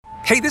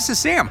Hey, this is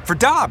Sam for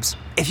Dobbs.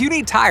 If you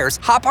need tires,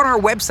 hop on our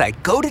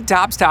website, go to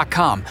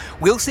Dobbs.com.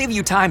 We'll save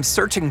you time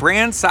searching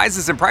brands,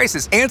 sizes, and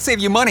prices, and save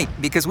you money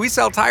because we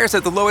sell tires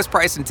at the lowest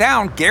price in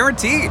town,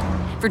 guaranteed.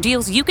 For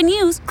deals you can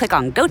use, click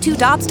on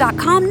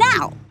GoToDobbs.com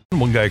now.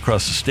 One guy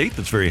across the state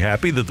that's very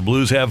happy that the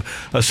Blues have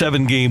a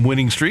 7-game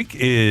winning streak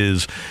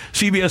is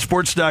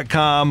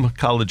CBSSports.com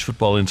college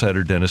football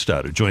insider Dennis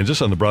Dodd, who joins us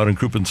on the Brown and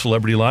Crouppen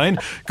Celebrity Line.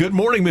 Good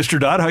morning, Mr.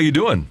 Dodd. How you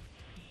doing?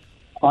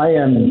 I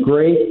am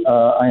great.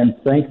 I am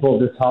thankful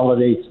this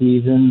holiday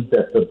season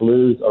that the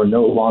Blues are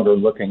no longer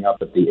looking up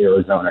at the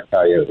Arizona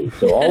Coyotes.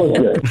 So all is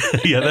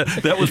good. Yeah,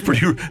 that was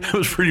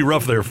pretty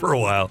rough there for a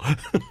while.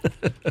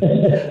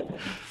 It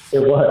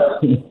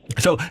was.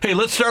 So, hey,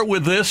 let's start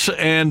with this,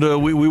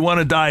 and we want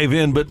to dive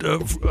in. But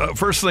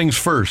first things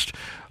first,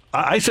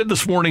 I said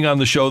this morning on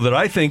the show that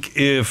I think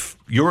if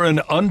you're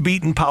an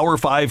unbeaten Power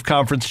 5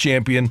 conference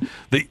champion,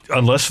 that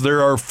unless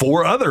there are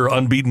 4 other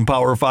unbeaten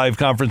Power 5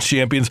 conference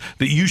champions,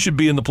 that you should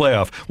be in the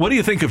playoff. What do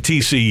you think of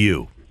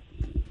TCU?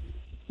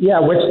 Yeah,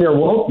 which there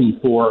won't be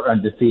 4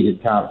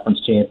 undefeated conference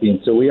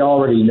champions, so we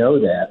already know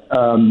that.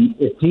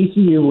 If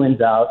TCU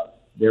wins out,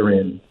 they're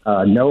in.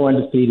 No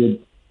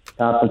undefeated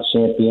conference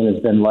champion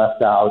has been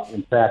left out.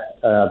 In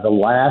fact, the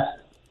last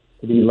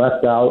to be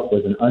left out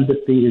was an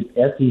undefeated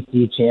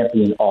SEC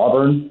champion,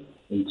 Auburn,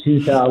 in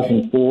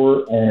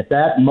 2004. And at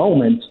that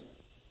moment,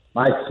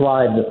 Mike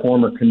Slide, the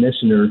former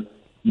commissioner,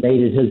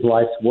 made it his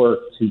life's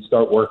work to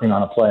start working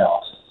on a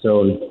playoffs.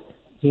 So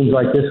teams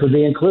like this would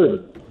be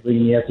included,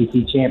 including the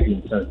SEC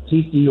champion. So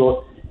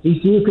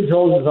TCU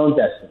controls his own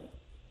destiny.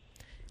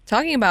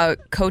 Talking about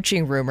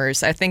coaching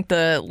rumors, I think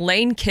the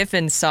Lane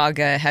Kiffin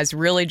saga has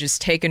really just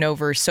taken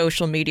over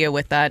social media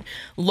with that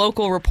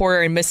local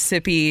reporter in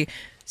Mississippi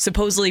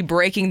supposedly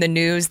breaking the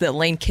news that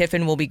Lane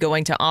Kiffin will be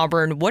going to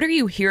Auburn. What are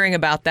you hearing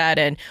about that?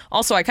 And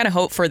also, I kind of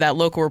hope for that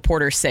local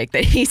reporter's sake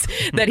that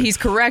he's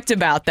correct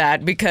about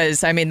that,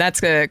 because, I mean,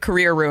 that's a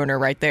career ruiner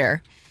right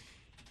there.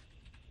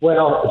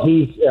 Well,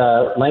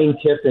 Lane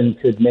Kiffin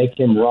could make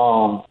him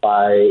wrong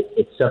by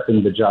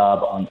accepting the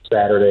job on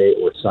Saturday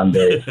or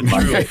Sunday or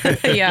Monday.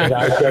 Yeah. The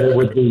guy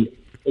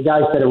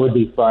said it would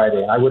be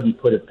Friday, and I wouldn't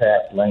put it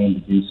past Lane to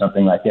do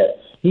something like that.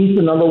 He's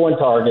the number one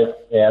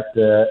target at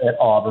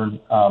Auburn.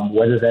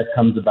 Whether that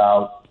comes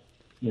about,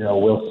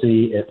 we'll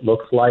see. It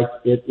looks like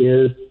it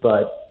is,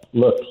 but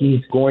look,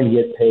 he's going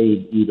to get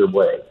paid either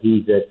way.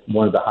 He's at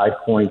one of the high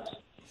points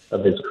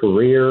of his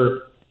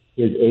career.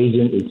 His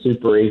agent is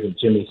super agent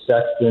Jimmy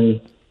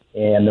Sexton,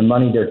 and the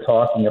money they're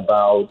talking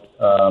about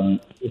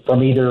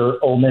from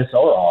either Ole Miss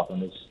or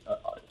Auburn is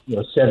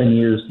 7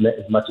 years,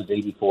 as much as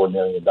 $84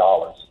 million.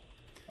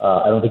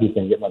 I don't think he's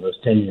going to get one of those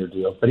 10-year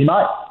deals, but he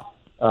might.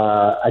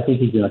 I think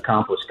he's an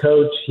accomplished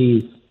coach.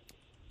 He's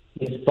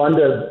fun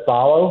to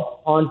follow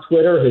on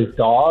Twitter. His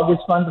dog is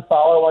fun to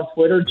follow on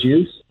Twitter,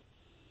 Juice.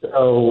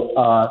 So,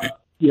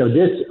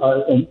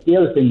 and the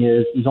other thing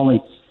is there's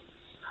only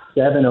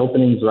 7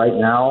 openings right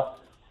now.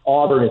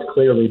 Auburn is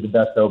clearly the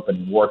best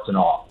opening, warts and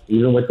all.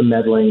 Even with the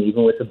meddling,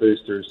 even with the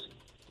boosters,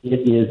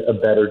 it is a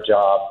better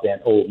job than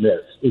Ole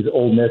Miss. Is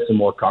Ole Miss a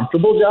more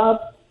comfortable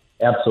job?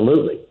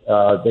 Absolutely.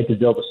 They could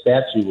build a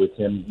statue with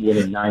him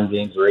winning 9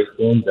 games or 8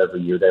 games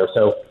every year there.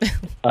 So,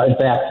 in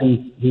fact,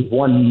 he's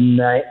won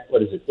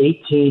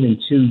 18 in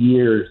 2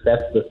 years.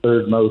 That's the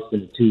third most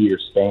in a 2-year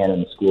span in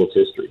the school's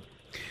history.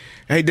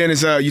 Hey,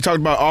 Dennis, you talked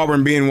about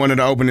Auburn being one of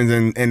the openings,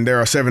 and there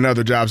are 7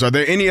 other jobs. Are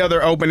there any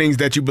other openings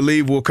that you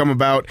believe will come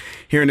about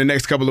here in the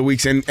next couple of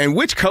weeks? And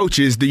which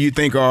coaches do you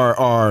think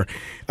are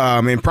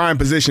in prime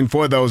position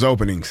for those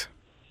openings?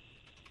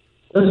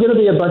 There's going to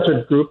be a bunch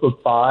of group of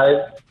 5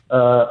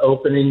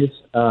 openings.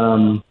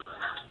 There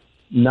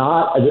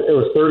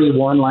were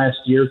 31 last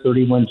year,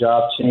 31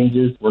 job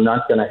changes. We're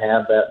not going to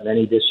have that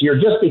many this year,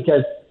 just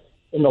because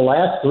in the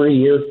last 3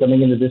 years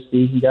coming into this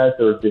season, guys,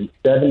 there have been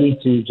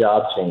 72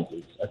 job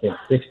changes. I think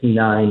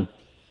 69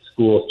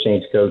 schools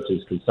changed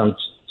coaches, because some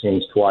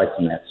changed twice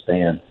in that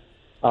span.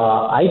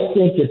 I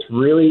think it's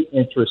really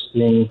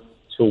interesting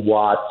to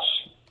watch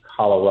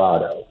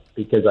Colorado,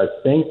 because I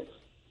think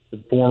the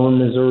former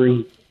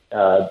Missouri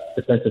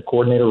defensive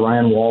coordinator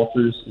Ryan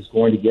Walters is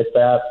going to get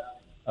that.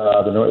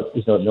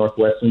 He's at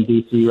Northwestern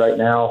DC right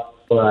now,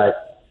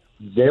 but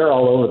they're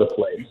all over the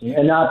place,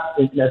 and not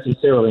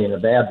necessarily in a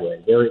bad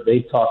way. They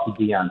talked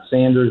to Deion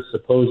Sanders.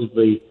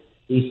 Supposedly,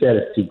 he said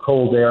it's too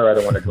cold there. I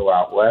don't want to go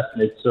out west.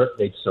 And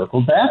they've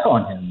circled back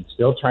on him,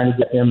 still trying to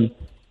get him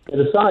to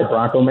the side.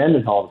 Bronco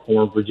Mendenhall, the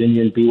former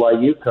Virginia and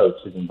BYU coach,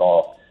 is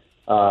involved.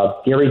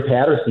 Gary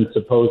Patterson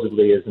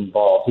supposedly is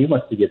involved. He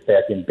wants to get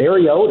back in.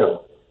 Barry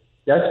Odom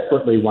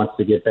desperately wants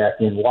to get back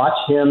in. Watch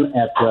him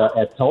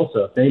at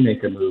Tulsa if they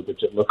make a move,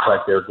 which it looks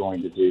like they're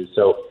going to do.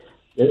 So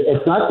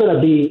it's not going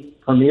to be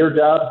premier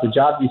jobs. The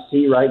jobs you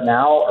see right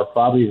now are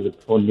probably the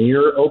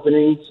premier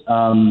openings,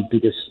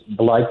 because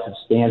the likes of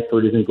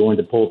Stanford isn't going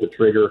to pull the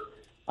trigger.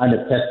 I'm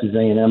at Texas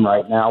A&M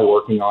right now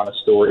working on a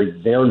story.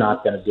 They're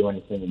not going to do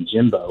anything in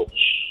Jimbo.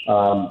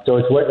 So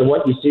it's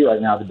what you see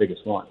right now, the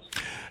biggest ones.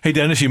 Hey,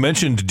 Dennis, you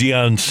mentioned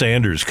Deion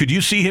Sanders. Could you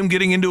see him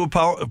getting into a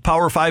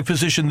Power 5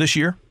 position this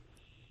year?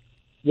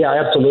 Yeah,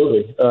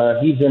 absolutely.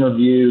 He's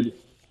interviewed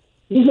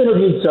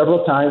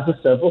several times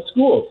with several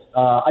schools.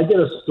 I did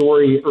a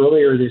story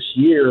earlier this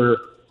year.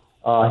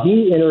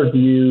 He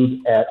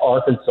interviewed at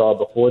Arkansas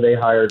before they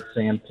hired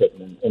Sam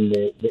Pittman, and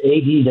the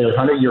AD there,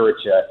 Hunter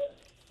Yurachek,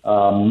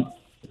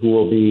 who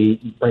will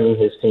be bringing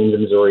his team to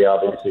Missouri,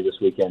 obviously, this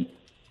weekend.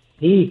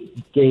 He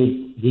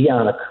gave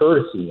Deion a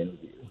courtesy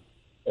interview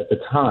at the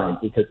time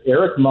because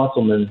Eric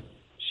Musselman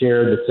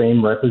shared the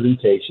same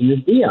representation as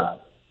Deion.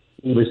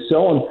 He was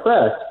so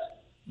impressed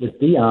with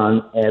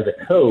Deion as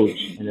a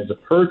coach and as a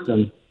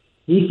person,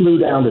 he flew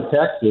down to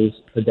Texas,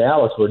 to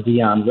Dallas, where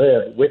Deion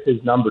lived, with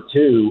his number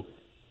 2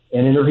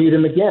 and interviewed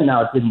him again.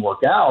 Now, it didn't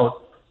work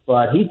out,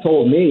 but he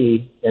told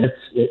me, and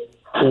it's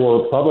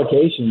for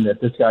publication, that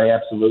this guy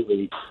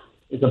absolutely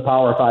is a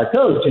Power 5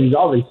 coach, and he's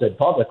already said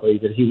publicly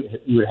that he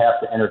would have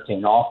to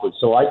entertain offers.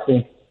 So I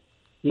think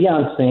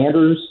Deion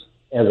Sanders,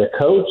 as a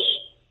coach,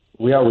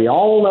 we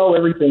all know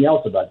everything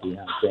else about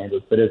Deion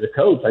Sanders, but as a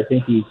coach, I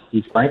think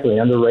he's frankly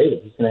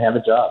underrated. He's going to have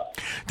a job.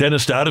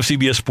 Dennis Dodd of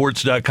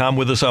CBSSports.com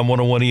with us on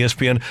 101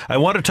 ESPN. I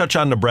want to touch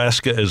on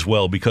Nebraska as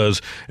well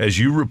because, as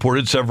you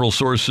reported, several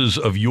sources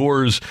of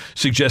yours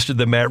suggested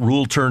that Matt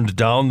Rule turned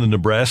down the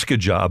Nebraska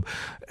job.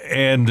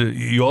 And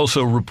you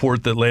also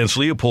report that Lance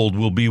Leopold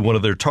will be one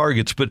of their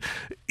targets. But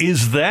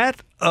is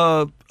that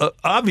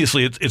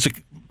obviously it's a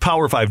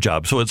Power 5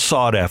 job, so it's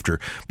sought after.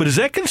 But is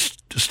that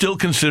still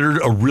considered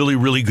a really,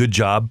 really good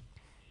job?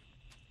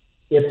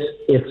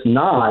 It's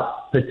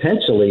not.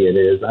 Potentially it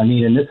is. I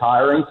mean, in this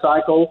hiring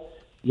cycle,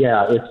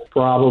 yeah, it's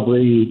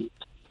probably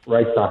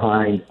right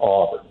behind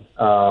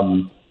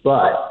Auburn.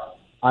 But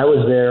I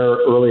was there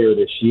earlier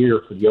this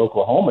year for the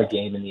Oklahoma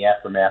game in the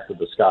aftermath of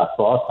the Scott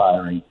Frost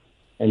hiring.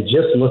 And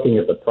just looking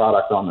at the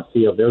product on the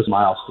field, there's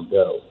miles to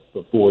go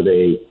before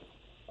they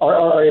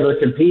are able to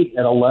compete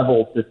at a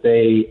level that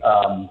they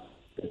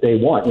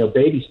want. You know,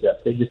 baby steps.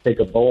 They just take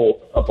a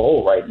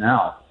bowl right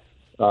now,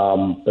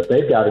 but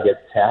they've got to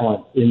get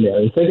talent in there.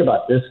 And think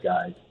about this,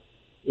 guys.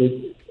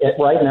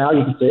 Right now,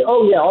 you can say,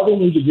 "Oh yeah, all they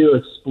need to do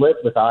is split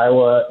with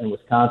Iowa and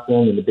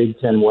Wisconsin in the Big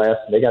Ten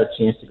West, and they got a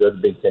chance to go to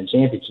the Big Ten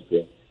championship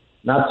game."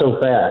 Not so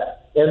fast.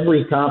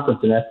 Every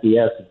conference in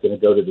FBS is going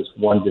to go to this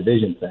one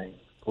division thing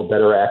for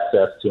better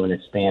access to an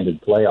expanded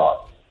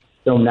playoff.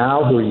 So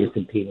now who are you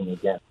competing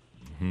against?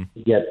 Mm-hmm.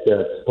 You get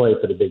to play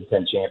for the Big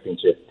Ten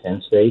championship,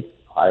 Penn State,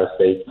 Ohio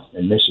State,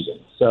 and Michigan.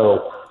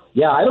 So,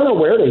 yeah, I don't know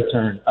where they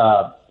turn.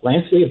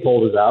 Lance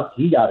Leopold is out.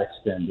 He got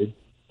extended.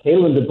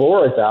 Kalen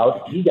DeBoer is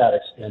out. He got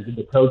extended,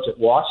 the coach at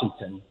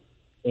Washington.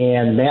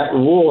 And Matt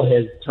Rule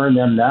has turned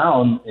them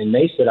down and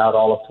may sit out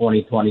all of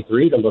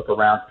 2023 to look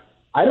around.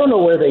 I don't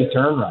know where they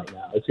turn right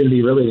now. It's going to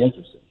be really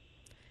interesting.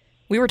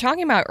 We were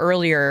talking about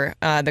earlier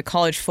the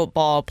college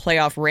football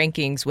playoff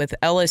rankings with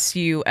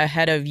LSU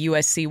ahead of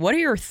USC. What are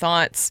your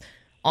thoughts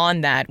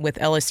on that with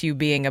LSU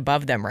being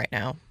above them right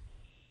now?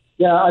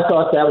 Yeah, I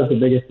thought that was the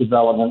biggest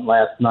development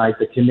last night.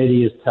 The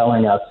committee is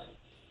telling us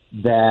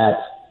that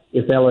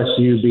if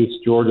LSU beats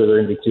Georgia,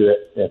 they're going to be 2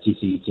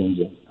 SEC teams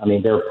in. I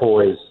mean, they're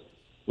poised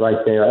right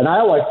there. And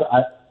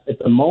at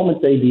the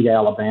moment they beat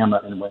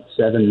Alabama and went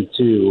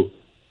 7-2,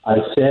 I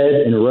said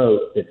and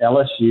wrote that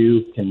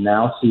LSU can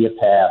now see a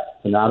path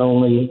to not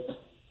only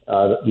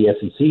the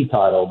SEC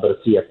title, but a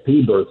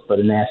CFP berth, but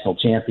a national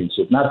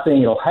championship. Not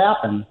saying it'll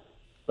happen,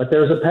 but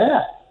there's a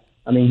path.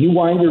 I mean, you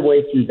wind your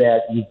way through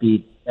that, you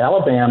beat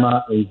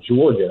Alabama and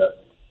Georgia,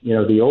 you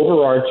know, the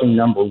overarching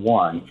number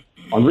 1,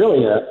 on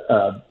really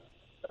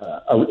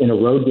in a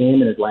road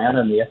game in Atlanta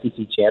in the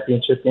SEC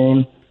championship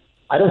game.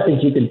 I don't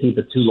think you can keep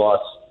a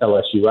 2-loss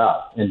LSU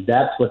out, and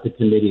that's what the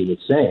committee was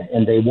saying.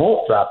 And they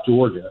won't drop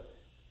Georgia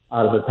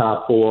out of the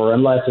top 4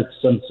 unless it's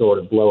some sort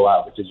of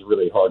blowout, which is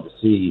really hard to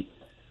see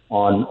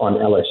on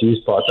LSU's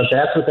part. But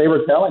that's what they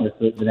were telling us.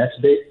 The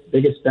next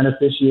biggest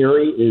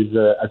beneficiary is,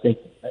 I think,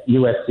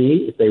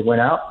 USC. If they win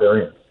out, they're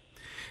in.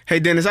 Hey,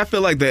 Dennis, I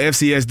feel like the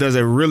FCS does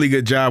a really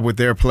good job with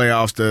their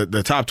playoffs.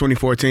 The top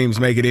 24 teams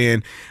make it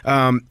in.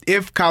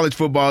 If college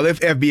football, if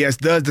FBS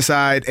does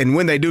decide, and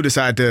when they do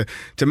decide to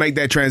make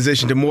that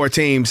transition to more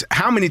teams,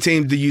 how many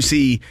teams do you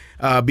see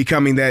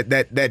becoming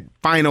that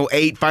final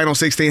 8, final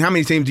 16? How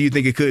many teams do you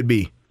think it could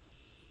be?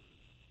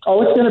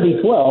 Oh, it's going to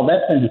be 12.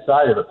 That's been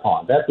decided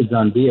upon. That's a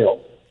done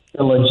deal.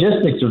 The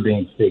logistics are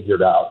being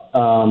figured out.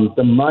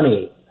 The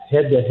money,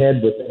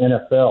 head-to-head with the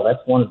NFL,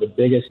 that's one of the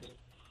biggest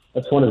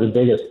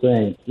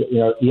things. You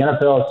know, the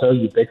NFL is so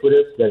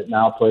ubiquitous that it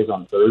now plays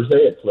on Thursday.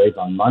 It plays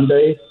on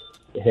Monday.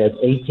 It has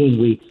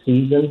 18-week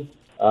season.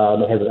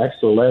 It has an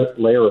extra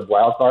layer of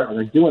wild card, and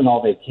they're doing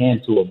all they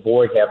can to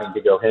avoid having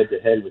to go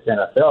head-to-head with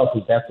NFL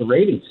because that's a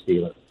ratings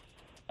stealer.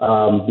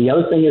 The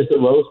other thing is the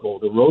Rose Bowl.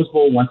 The Rose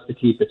Bowl wants to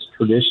keep its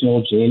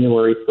traditional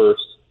January 1st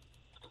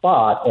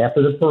spot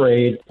after the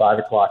parade at 5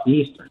 o'clock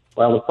Eastern.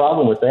 Well, the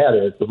problem with that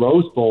is the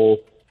Rose Bowl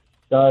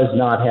does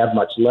not have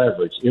much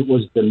leverage. It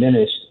was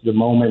diminished the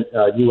moment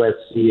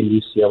USC and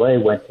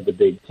UCLA went to the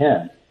Big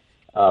Ten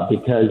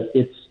because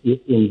it's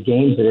in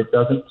games that it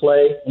doesn't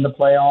play in the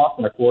playoff,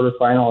 in a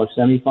quarterfinal or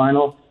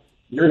semifinal.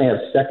 you're going to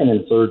have second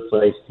and third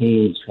place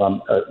teams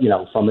from a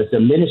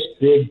diminished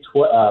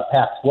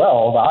Pac-12,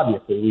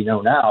 obviously, we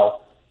know now,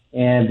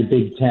 and the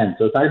Big Ten.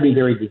 So it's not going to be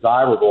very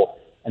desirable.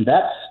 And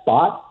that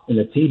spot in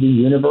the TV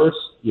universe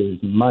is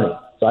money.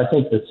 So I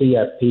think the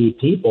CFP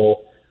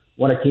people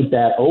want to keep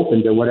that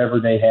open to whatever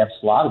they have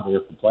slotted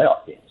there for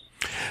playoff games.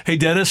 Hey,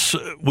 Dennis,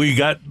 we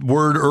got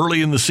word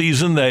early in the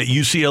season that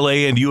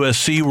UCLA and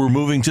USC were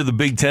moving to the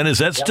Big Ten. Is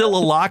that still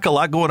a lock? A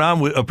lot going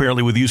on,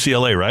 apparently, with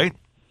UCLA, right?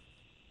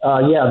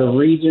 Yeah, the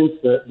regents,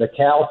 the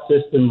Cal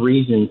system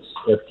regents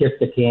have kicked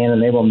the can,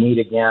 and they will meet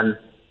again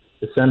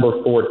December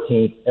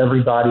 14th.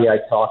 Everybody I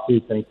talk to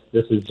thinks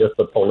this is just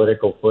a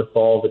political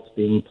football that's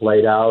being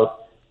played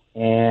out,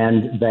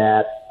 and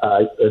that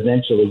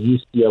eventually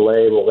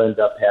UCLA will end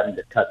up having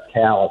to cut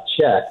Cal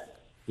a check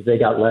because they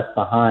got left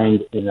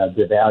behind in a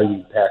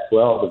devalued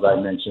Pac-12, as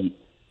I mentioned,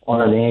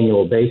 on an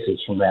annual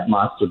basis from that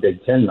monster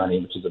Big Ten money,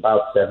 which is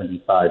about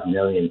 $75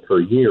 million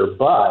per year.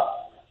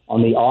 But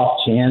on the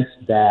off chance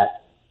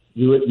that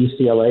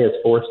UCLA is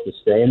forced to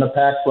stay in the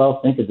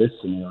Pac-12, think of this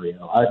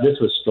scenario. This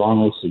was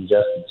strongly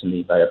suggested to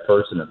me by a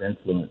person of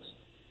influence.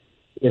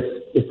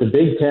 If the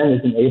Big Ten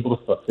isn't able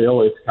to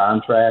fulfill its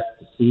contract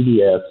to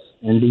CBS,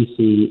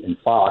 NBC, and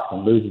Fox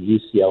and loses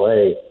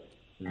UCLA,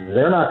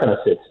 they're not going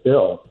to sit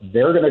still.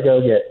 They're going to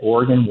go get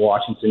Oregon,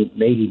 Washington,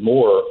 maybe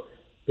more,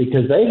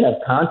 because they have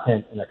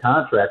content in a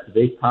contract that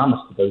they've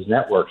promised to those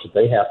networks that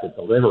they have to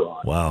deliver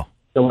on. Wow.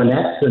 So in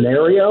that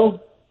scenario,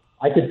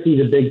 I could see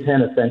the Big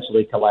Ten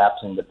essentially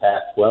collapsing the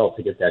Pac-12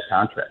 to get that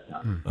contract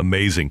done.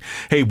 Amazing.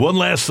 Hey, one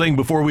last thing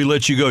before we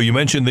let you go. You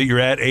mentioned that you're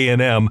at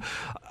A&M.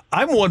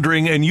 I'm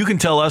wondering, and you can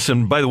tell us,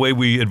 and by the way,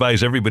 we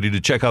advise everybody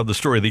to check out the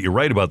story that you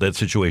write about that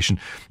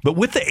situation, but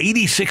with the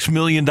 $86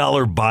 million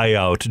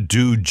buyout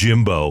due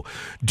Jimbo,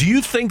 do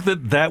you think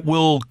that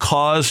will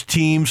cause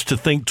teams to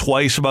think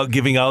twice about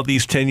giving out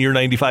these 10-year,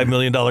 $95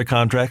 million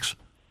contracts?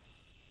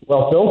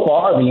 Well, so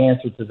far the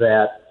answer to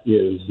that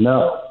is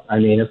no. I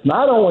mean, it's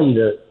not only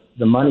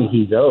the money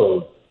he's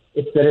owed,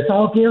 it's that it's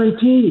all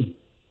guaranteed.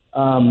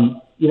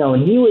 And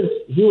he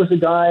was a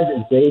guy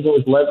that Xavier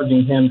was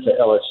leveraging him to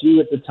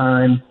LSU at the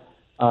time.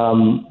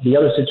 The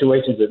other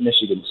situations at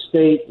Michigan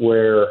State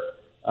where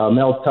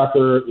Mel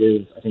Tucker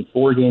is, I think,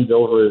 4 games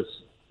over his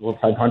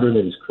 500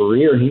 in his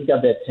career, and he's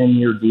got that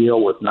 10-year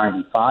deal worth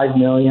 $95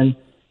 million.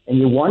 And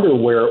you wonder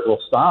where it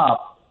will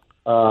stop.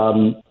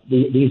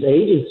 These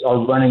agents are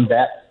running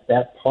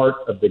that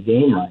part of the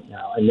game right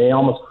now, and they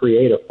almost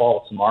create a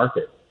false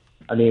market.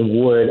 I mean,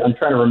 I'm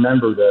trying to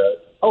remember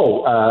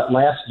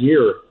last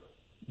year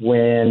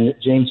when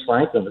James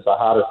Franklin was the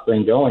hottest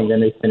thing going, then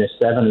they finished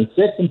 7-6,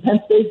 and Penn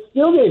State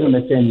still gave him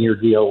a 10-year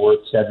deal worth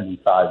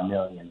 $75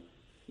 million.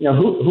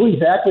 Who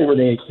exactly were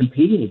they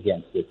competing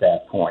against at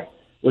that point?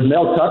 Would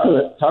Mel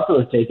Tucker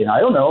have taken, I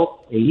don't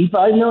know,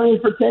 $85 million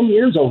for 10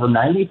 years, over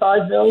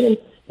 $95 million?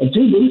 And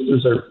 2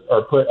 boosters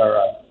are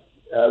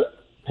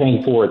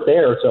paying for it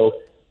there.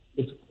 So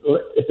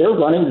if they're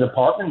running the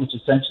department, which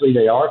essentially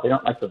they are, if they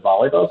don't like the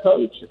volleyball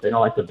coach, if they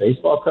don't like the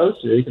baseball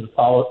coach, they can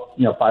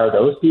fire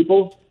those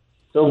people.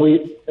 So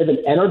we haven't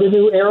entered a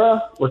new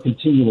era. We're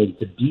continuing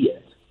to be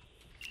it.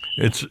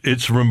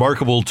 It's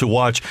remarkable to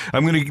watch.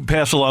 I'm going to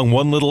pass along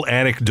one little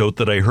anecdote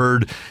that I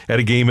heard at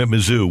a game at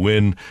Mizzou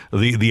when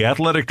the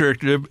athletic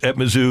director at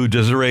Mizzou,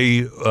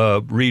 Desiree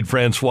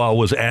Reed-Francois,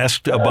 was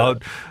asked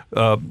about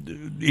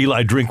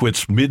Eli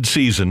Drinkwitz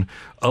mid-season.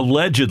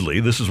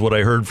 Allegedly, this is what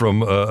I heard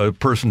from a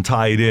person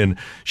tied in.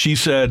 She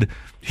said,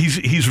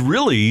 He's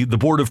really the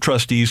Board of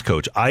Trustees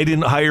coach. I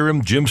didn't hire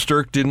him. Jim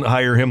Sturk didn't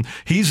hire him.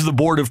 He's the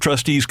Board of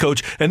Trustees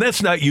coach, and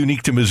that's not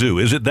unique to Mizzou,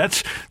 is it?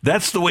 That's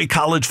the way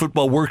college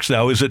football works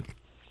now, is it?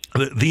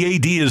 The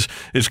AD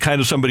is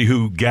kind of somebody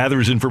who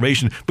gathers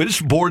information, but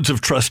it's boards of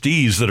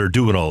trustees that are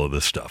doing all of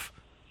this stuff.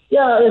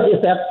 Yeah,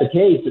 if that's the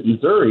case at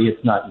Missouri,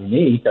 it's not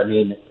unique. I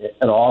mean,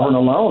 at Auburn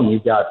alone,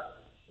 you've got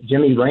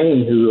Jimmy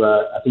Rain, who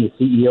I think is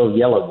CEO of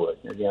Yellowwood.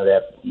 That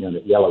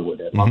Yellowwood,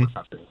 that lumber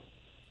company.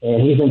 And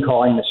he's been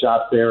calling the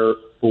shots there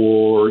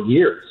for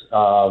years.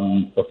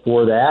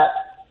 Before that,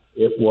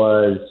 it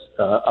was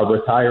a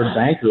retired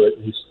banker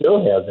who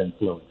still has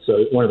influence.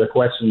 So one of the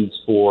questions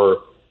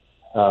for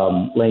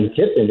Lane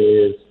Kiffin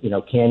is,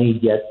 can he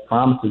get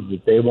promises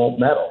that they won't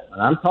meddle?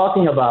 And I'm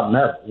talking about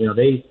meddle.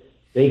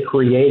 They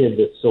created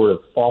this sort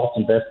of false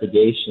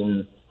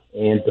investigation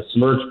and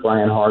besmirched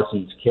Brian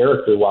Harson's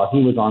character while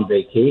he was on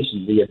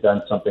vacation. He had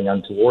done something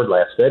untoward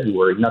last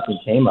February. Nothing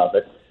came of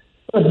it.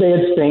 But they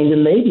had stained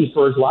him maybe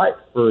for his life,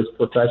 for his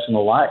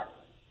professional life.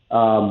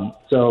 The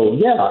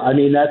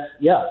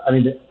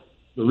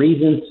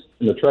regents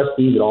and the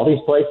trustees at all these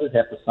places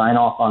have to sign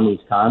off on these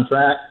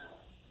contracts.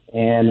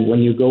 And when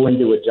you go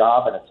into a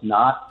job and it's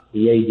not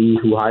the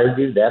AD who hired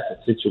you, that's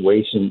a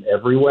situation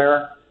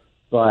everywhere.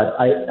 But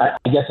I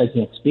guess I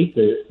can't speak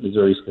to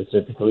Missouri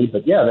specifically,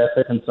 but yeah, that's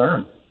a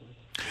concern.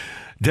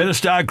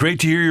 Dennis Dodd, great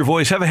to hear your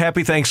voice. Have a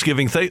happy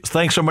Thanksgiving.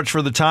 Thanks so much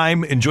for the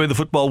time. Enjoy the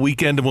football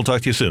weekend, and we'll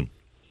talk to you soon.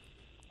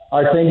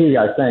 All right, thank you,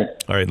 guys. Thanks.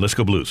 All right, let's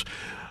go Blues.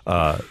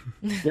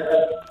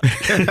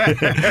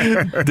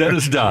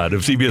 Dennis Dodd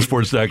of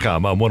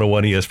CBSSports.com on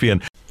 101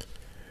 ESPN.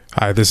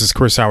 Hi, this is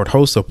Chris Howard,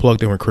 host of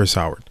Plugged In with Chris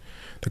Howard.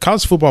 The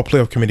College Football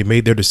Playoff Committee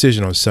made their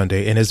decision on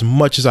Sunday, and as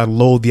much as I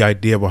loathe the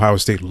idea of Ohio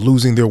State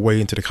losing their way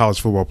into the College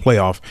Football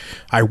Playoff,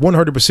 I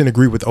 100%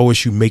 agree with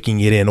OSU making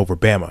it in over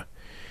Bama.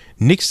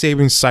 Nick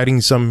Saban citing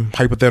some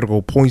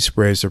hypothetical point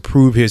spreads to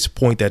prove his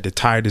point that the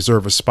Tide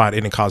deserve a spot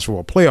in the College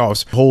Football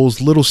Playoffs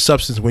holds little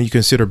substance when you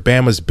consider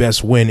Bama's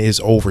best win is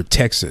over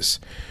Texas.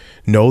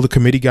 No, the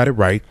committee got it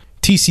right.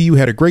 TCU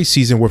had a great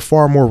season with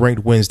far more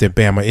ranked wins than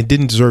Bama and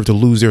didn't deserve to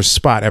lose their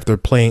spot after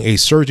playing a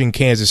surging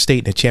Kansas State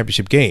in the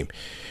championship game.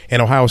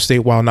 And Ohio State,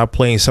 while not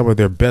playing some of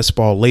their best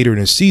ball later in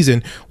the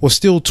season, was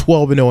still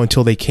 12-0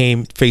 until they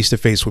came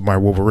face-to-face with my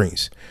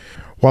Wolverines.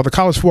 While the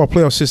college football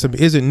playoff system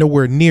isn't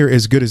nowhere near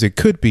as good as it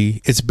could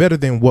be, it's better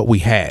than what we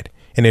had.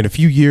 And in a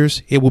few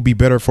years, it will be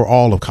better for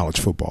all of college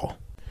football.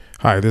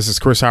 Hi, this is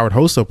Chris Howard,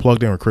 host of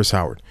Plugged In with Chris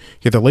Howard.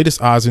 Get the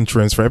latest odds and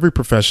trends for every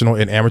professional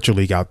and amateur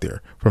league out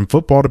there. From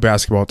football to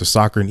basketball to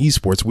soccer and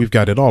esports, we've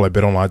got it all at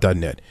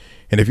BetOnline.net.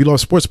 And if you love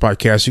sports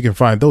podcasts, you can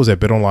find those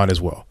at BetOnline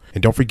as well.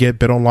 And don't forget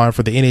BetOnline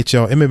for the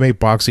NHL, MMA,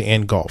 boxing,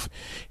 and golf.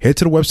 Head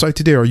to the website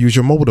today or use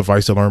your mobile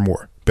device to learn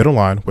more.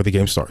 BetOnline, where the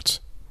game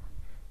starts.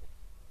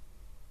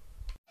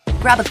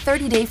 Grab a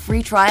 30-day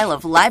free trial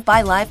of Live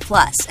by Live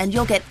Plus, and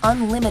you'll get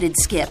unlimited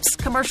skips,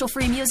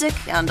 commercial-free music,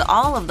 and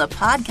all of the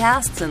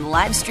podcasts and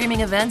live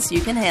streaming events you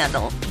can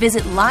handle.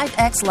 Visit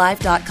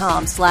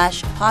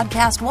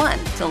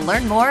livexlive.com/podcast1 to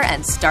learn more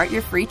and start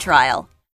your free trial.